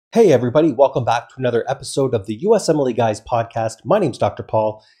Hey everybody, welcome back to another episode of the USMLE Guys podcast. My name's Dr.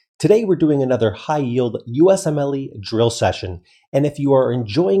 Paul. Today we're doing another high-yield USMLE drill session. And if you are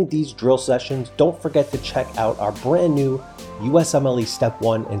enjoying these drill sessions, don't forget to check out our brand new USMLE Step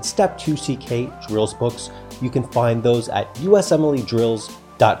 1 and Step 2 CK drills books. You can find those at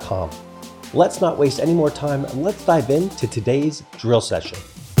usmledrills.com. Let's not waste any more time and let's dive into today's drill session.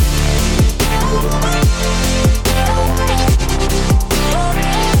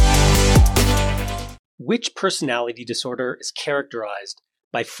 Which personality disorder is characterized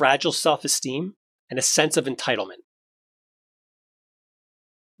by fragile self-esteem and a sense of entitlement?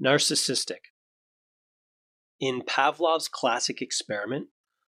 Narcissistic. In Pavlov's classic experiment,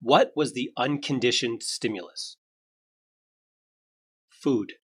 what was the unconditioned stimulus?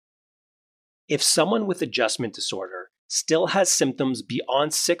 Food. If someone with adjustment disorder still has symptoms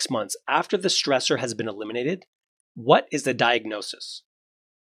beyond 6 months after the stressor has been eliminated, what is the diagnosis?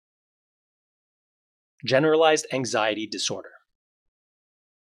 Generalized anxiety disorder.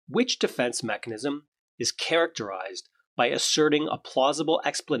 Which defense mechanism is characterized by asserting a plausible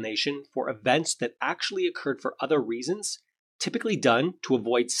explanation for events that actually occurred for other reasons, typically done to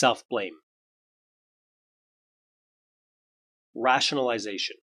avoid self-blame?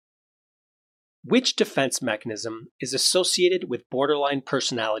 Rationalization. Which defense mechanism is associated with borderline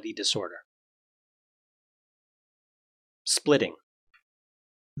personality disorder? Splitting.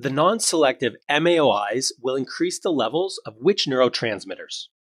 The non-selective MAOIs will increase the levels of which neurotransmitters?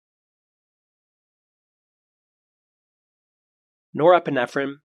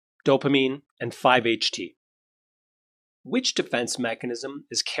 Norepinephrine, dopamine, and 5-HT. Which defense mechanism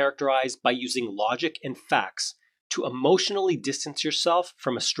is characterized by using logic and facts to emotionally distance yourself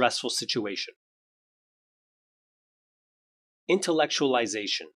from a stressful situation?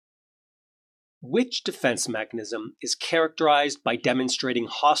 Intellectualization. Which defense mechanism is characterized by demonstrating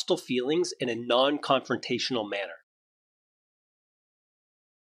hostile feelings in a non-confrontational manner?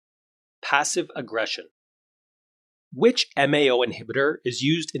 Passive aggression. Which MAO inhibitor is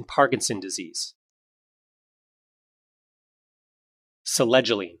used in Parkinson's disease?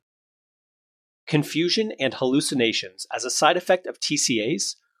 Selegiline. Confusion and hallucinations as a side effect of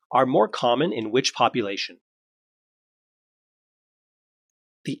TCAs are more common in which population?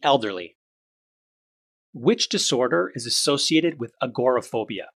 The elderly. Which disorder is associated with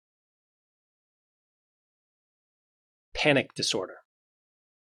agoraphobia? Panic disorder.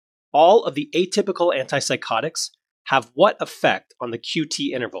 All of the atypical antipsychotics have what effect on the QT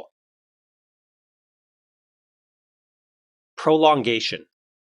interval? Prolongation.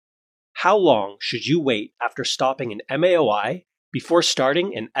 How long should you wait after stopping an MAOI before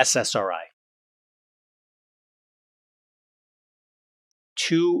starting an SSRI?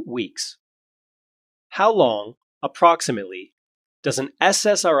 2 weeks. How long, approximately, does an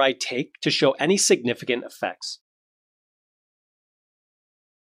SSRI take to show any significant effects?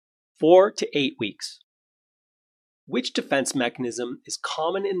 4 to 8 weeks. Which defense mechanism is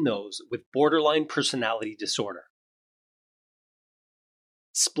common in those with borderline personality disorder?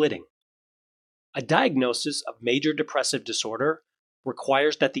 Splitting. A diagnosis of major depressive disorder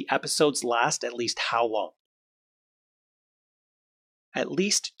requires that the episodes last at least how long? At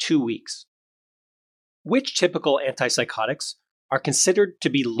least 2 weeks. Which typical antipsychotics are considered to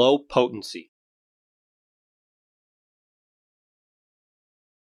be low potency?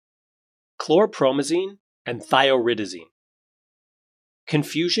 Chlorpromazine and thioridazine.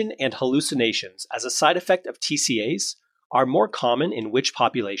 Confusion and hallucinations as a side effect of TCAs are more common in which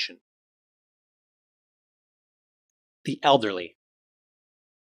population? The elderly.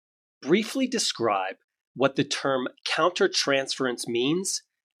 Briefly describe what the term countertransference means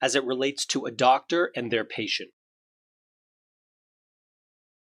as it relates to a doctor and their patient.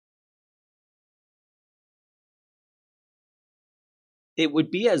 It would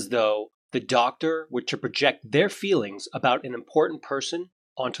be as though the doctor were to project their feelings about an important person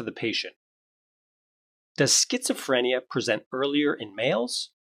onto the patient. Does schizophrenia present earlier in males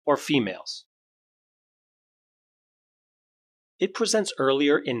or females? It presents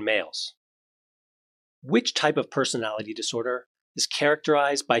earlier in males. Which type of personality disorder is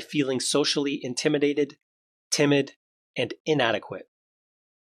characterized by feeling socially intimidated, timid, and inadequate?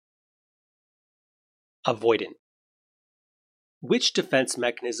 Avoidant. Which defense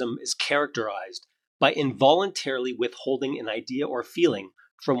mechanism is characterized by involuntarily withholding an idea or feeling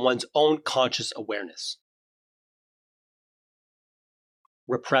from one's own conscious awareness?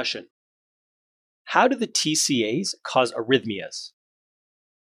 Repression. How do the TCAs cause arrhythmias?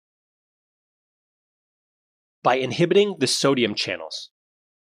 By inhibiting the sodium channels.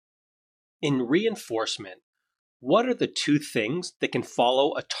 In reinforcement, What are the two things that can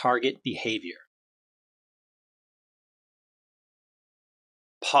follow a target behavior?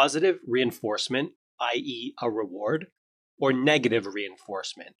 Positive reinforcement, i.e., a reward, or negative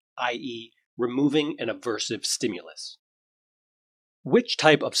reinforcement, i.e., removing an aversive stimulus. Which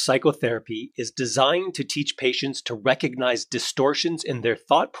type of psychotherapy is designed to teach patients to recognize distortions in their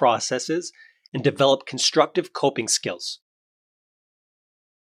thought processes and develop constructive coping skills?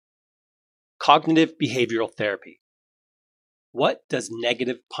 Cognitive behavioral therapy. What does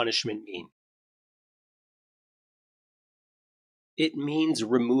negative punishment mean? It means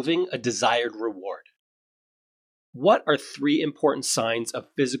removing a desired reward. What are three important signs of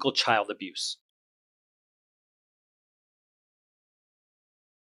physical child abuse?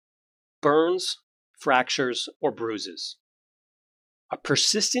 Burns, fractures, or bruises. A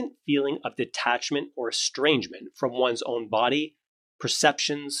persistent feeling of detachment or estrangement from one's own body,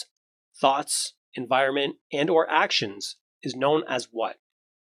 perceptions, thoughts, environment, and/or actions is known as what?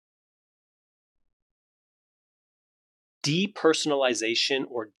 Depersonalization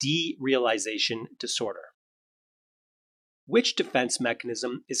or derealization disorder. Which defense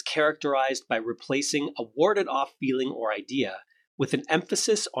mechanism is characterized by replacing a warded off feeling or idea with an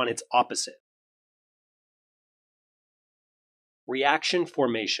emphasis on its opposite? Reaction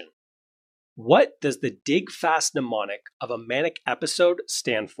formation. What does the dig fast mnemonic of a manic episode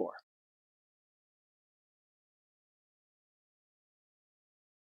stand for?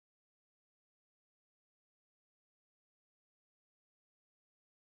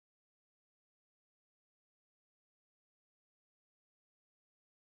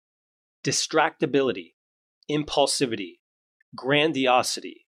 Distractibility, impulsivity,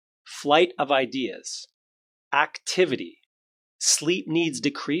 grandiosity, flight of ideas, activity, sleep needs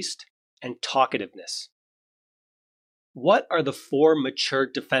decreased, and talkativeness. What are the four mature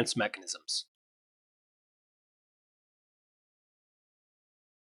defense mechanisms?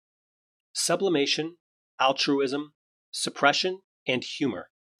 Sublimation, altruism, suppression, and humor.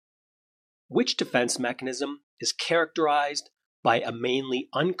 Which defense mechanism is characterized by a mainly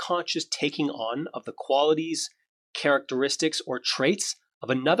unconscious taking on of the qualities, characteristics, or traits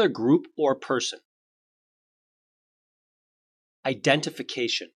of another group or person?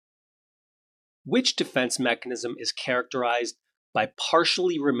 Identification. Which defense mechanism is characterized by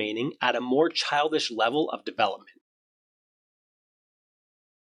partially remaining at a more childish level of development?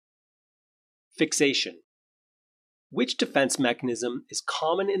 Fixation. Which defense mechanism is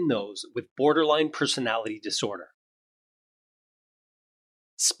common in those with borderline personality disorder?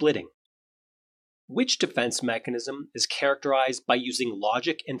 Splitting. Which defense mechanism is characterized by using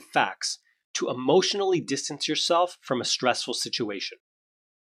logic and facts to emotionally distance yourself from a stressful situation?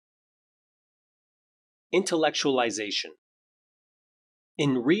 Intellectualization.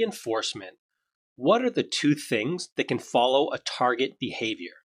 In reinforcement, what are the two things that can follow a target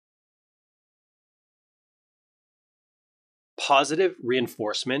behavior? Positive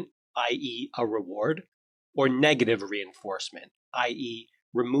reinforcement, i.e., a reward, or negative reinforcement, i.e.,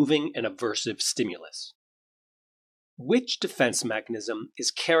 removing an aversive stimulus. Which defense mechanism is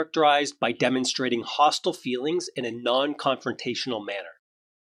characterized by demonstrating hostile feelings in a non-confrontational manner?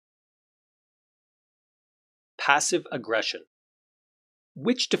 Passive aggression.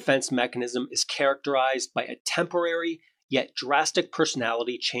 Which defense mechanism is characterized by a temporary yet drastic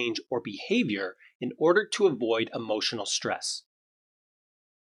personality change or behavior in order to avoid emotional stress?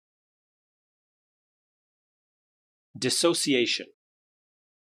 Dissociation.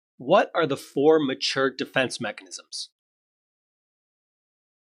 What are the four mature defense mechanisms?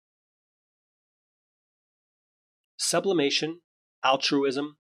 Sublimation,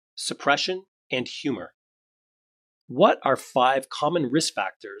 altruism, suppression, and humor. What are 5 common risk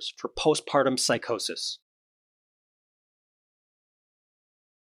factors for postpartum psychosis?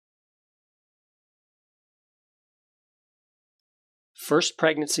 First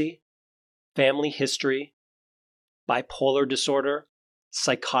pregnancy, family history, bipolar disorder,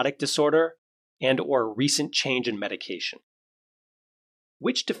 psychotic disorder, and/or recent change in medication.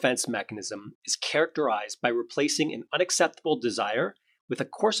 Which defense mechanism is characterized by replacing an unacceptable desire with a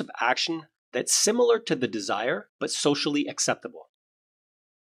course of action that's similar to the desire but socially acceptable?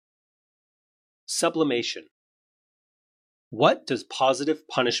 Sublimation. What does positive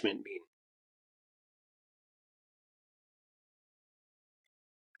punishment mean?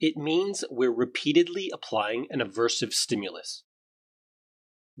 It means we're repeatedly applying an aversive stimulus.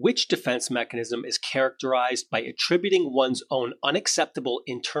 Which defense mechanism is characterized by attributing one's own unacceptable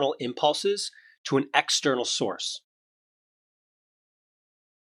internal impulses to an external source?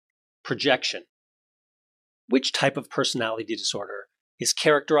 Projection. Which type of personality disorder is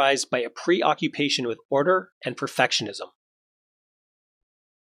characterized by a preoccupation with order and perfectionism.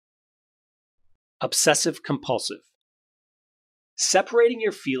 Obsessive compulsive. Separating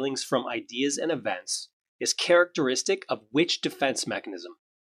your feelings from ideas and events is characteristic of which defense mechanism?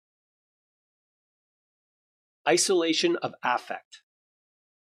 Isolation of affect.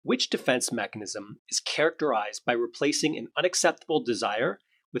 Which defense mechanism is characterized by replacing an unacceptable desire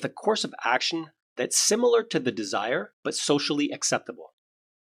with a course of action that's similar to the desire but socially acceptable?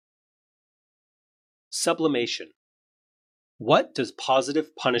 Sublimation. What does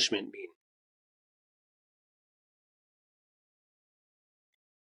positive punishment mean?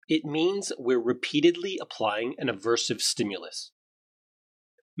 It means we're repeatedly applying an aversive stimulus.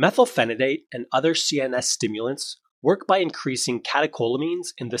 Methylphenidate and other CNS stimulants work by increasing catecholamines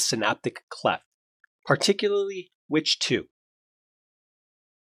in the synaptic cleft, particularly which two?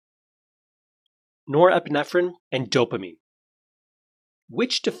 Norepinephrine and dopamine.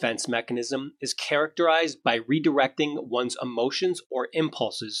 Which defense mechanism is characterized by redirecting one's emotions or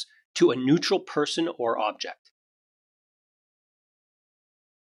impulses to a neutral person or object?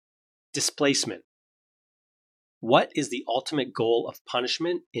 Displacement. What is the ultimate goal of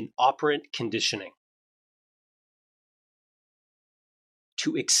punishment in operant conditioning?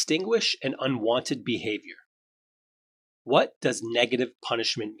 To extinguish an unwanted behavior. What does negative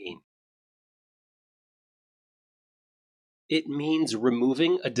punishment mean? It means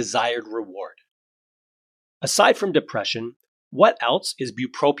removing a desired reward. Aside from depression, what else is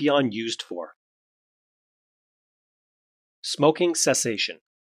bupropion used for? Smoking cessation.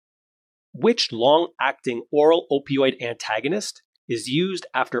 Which long-acting oral opioid antagonist is used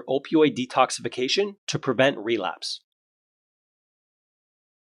after opioid detoxification to prevent relapse?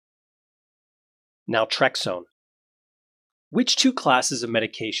 Naltrexone. Which two classes of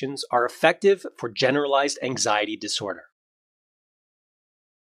medications are effective for generalized anxiety disorder?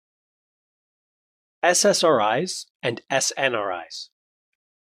 SSRIs and SNRIs.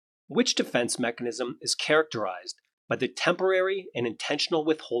 Which defense mechanism is characterized by the temporary and intentional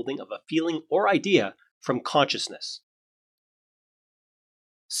withholding of a feeling or idea from consciousness?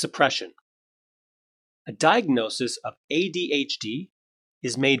 Suppression. A diagnosis of ADHD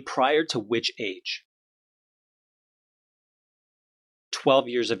is made prior to which age? 12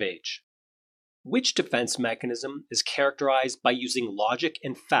 years of age. Which defense mechanism is characterized by using logic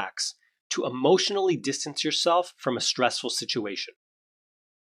and facts to emotionally distance yourself from a stressful situation?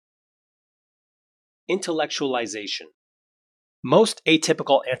 Intellectualization. Most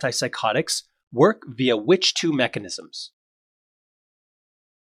atypical antipsychotics work via which two mechanisms?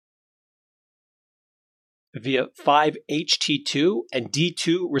 Via 5-HT2 and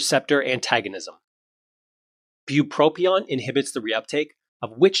D2 receptor antagonism. Bupropion inhibits the reuptake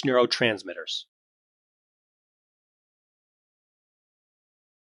of which neurotransmitters?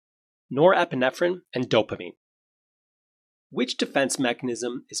 Norepinephrine and dopamine. Which defense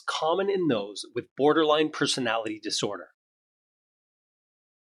mechanism is common in those with borderline personality disorder?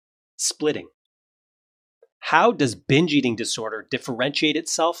 Splitting. How does binge eating disorder differentiate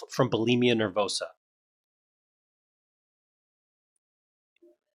itself from bulimia nervosa?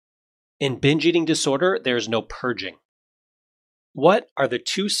 In binge eating disorder, there is no purging. What are the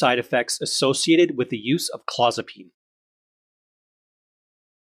two side effects associated with the use of clozapine?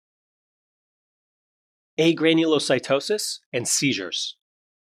 Agranulocytosis and seizures.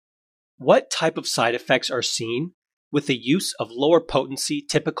 What type of side effects are seen with the use of lower potency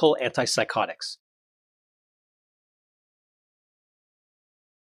typical antipsychotics?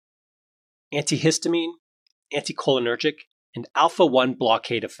 Antihistamine, anticholinergic, and alpha-1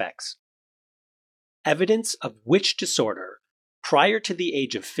 blockade effects. Evidence of which disorder prior to the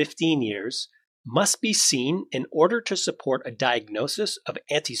age of 15 years must be seen in order to support a diagnosis of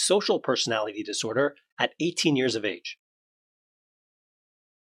antisocial personality disorder at 18 years of age?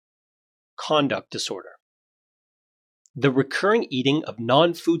 Conduct disorder. The recurring eating of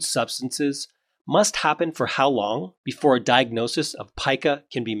non-food substances must happen for how long before a diagnosis of pica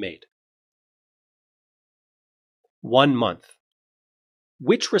can be made? 1 month.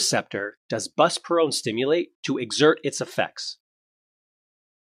 Which receptor does buspirone stimulate to exert its effects?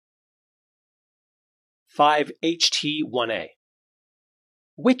 5-HT1A.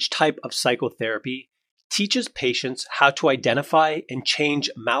 Which type of psychotherapy teaches patients how to identify and change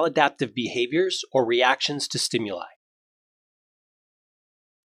maladaptive behaviors or reactions to stimuli?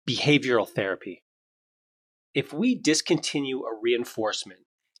 Behavioral therapy. If we discontinue a reinforcement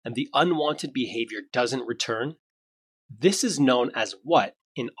and the unwanted behavior doesn't return, this is known as what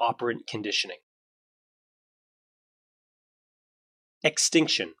in operant conditioning?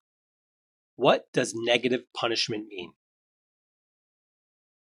 Extinction. What does negative punishment mean?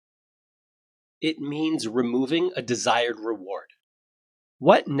 It means removing a desired reward.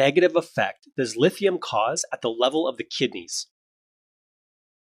 What negative effect does lithium cause at the level of the kidneys?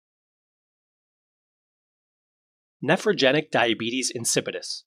 Nephrogenic diabetes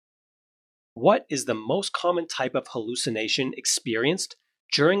insipidus. What is the most common type of hallucination experienced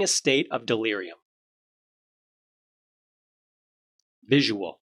during a state of delirium?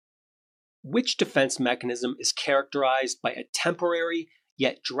 Visual. Which defense mechanism is characterized by a temporary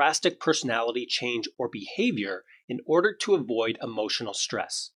yet drastic personality change or behavior in order to avoid emotional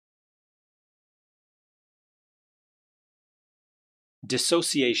stress?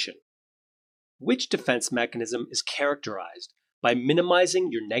 Dissociation. Which defense mechanism is characterized by minimizing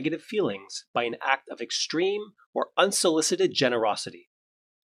your negative feelings by an act of extreme or unsolicited generosity?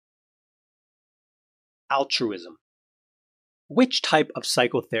 Altruism. Which type of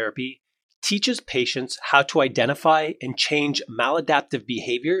psychotherapy teaches patients how to identify and change maladaptive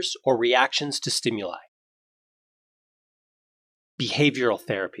behaviors or reactions to stimuli? Behavioral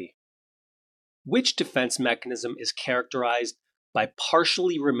therapy. Which defense mechanism is characterized by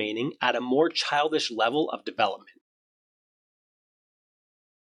partially remaining at a more childish level of development?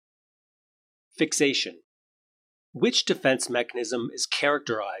 Fixation. Which defense mechanism is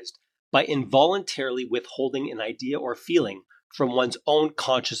characterized by involuntarily withholding an idea or feeling from one's own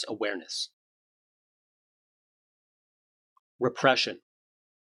conscious awareness? Repression.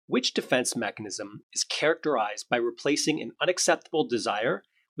 Which defense mechanism is characterized by replacing an unacceptable desire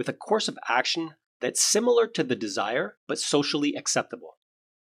with a course of action that's similar to the desire but socially acceptable?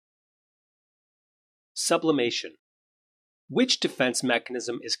 Sublimation. Which defense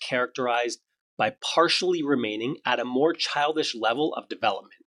mechanism is characterized by partially remaining at a more childish level of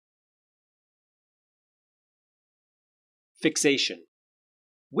development? Fixation.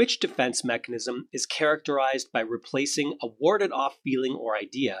 Which defense mechanism is characterized by replacing a warded off feeling or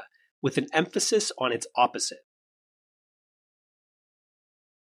idea with an emphasis on its opposite?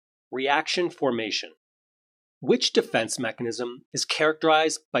 Reaction formation. Which defense mechanism is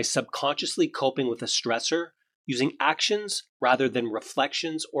characterized by subconsciously coping with a stressor using actions rather than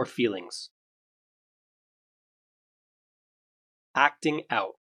reflections or feelings? Acting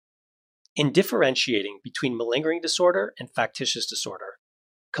out. In differentiating between malingering disorder and factitious disorder,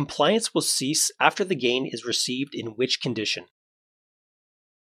 compliance will cease after the gain is received in which condition?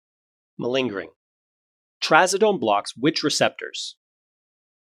 Malingering. Trazodone blocks which receptors?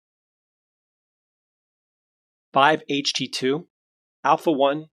 5-HT2,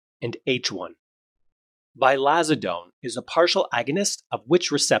 alpha-1, and H1. Vilazodone is a partial agonist of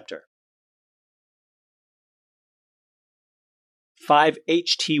which receptor?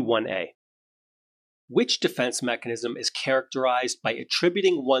 5-HT1A. Which defense mechanism is characterized by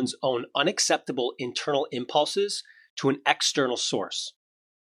attributing one's own unacceptable internal impulses to an external source?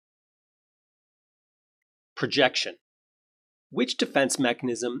 Projection. Which defense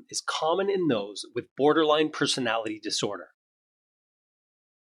mechanism is common in those with borderline personality disorder?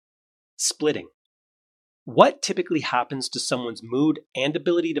 Splitting. What typically happens to someone's mood and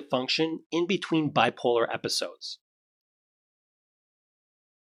ability to function in between bipolar episodes?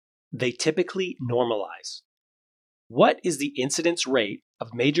 They typically normalize. What is the incidence rate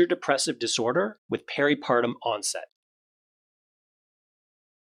of major depressive disorder with peripartum onset?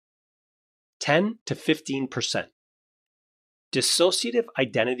 10 to 15%. Dissociative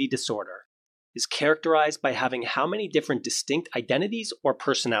identity disorder is characterized by having how many different distinct identities or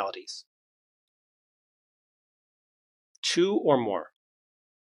personalities? 2 or more.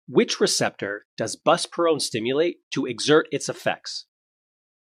 Which receptor does buspirone stimulate to exert its effects?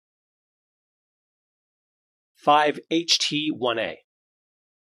 5-HT1A.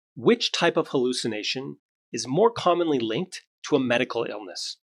 Which type of hallucination is more commonly linked to a medical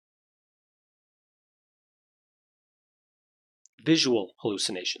illness? Visual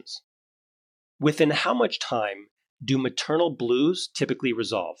hallucinations. Within how much time do maternal blues typically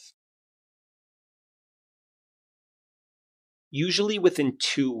resolve? Usually within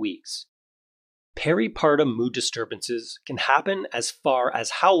 2 weeks. Peripartum mood disturbances can happen as far as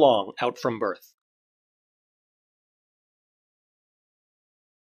how long out from birth?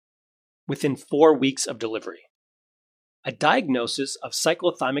 Within 4 weeks of delivery. A diagnosis of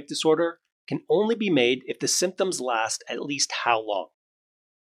cyclothymic disorder can only be made if the symptoms last at least how long?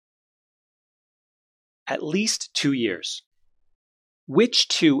 At least 2 years. Which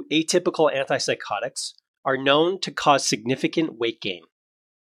 2 atypical antipsychotics are known to cause significant weight gain?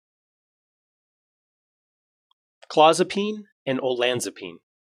 Clozapine and olanzapine.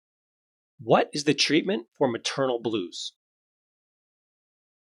 What is the treatment for maternal blues?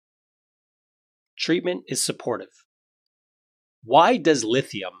 Treatment is supportive. Why does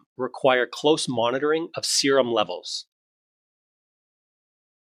lithium require close monitoring of serum levels.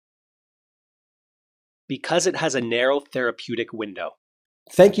 Because it has a narrow therapeutic window.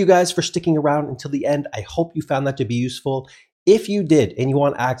 Thank you guys for sticking around until the end. I hope you found that to be useful. If you did and you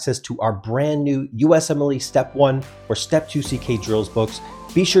want access to our brand new USMLE Step 1 or Step 2 CK Drills books,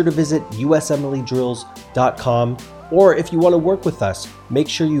 be sure to visit usmledrills.com. Or if you want to work with us, make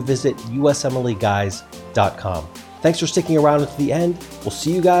sure you visit usmleguys.com. Thanks for sticking around until the end. We'll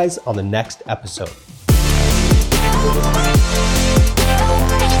see you guys on the next episode.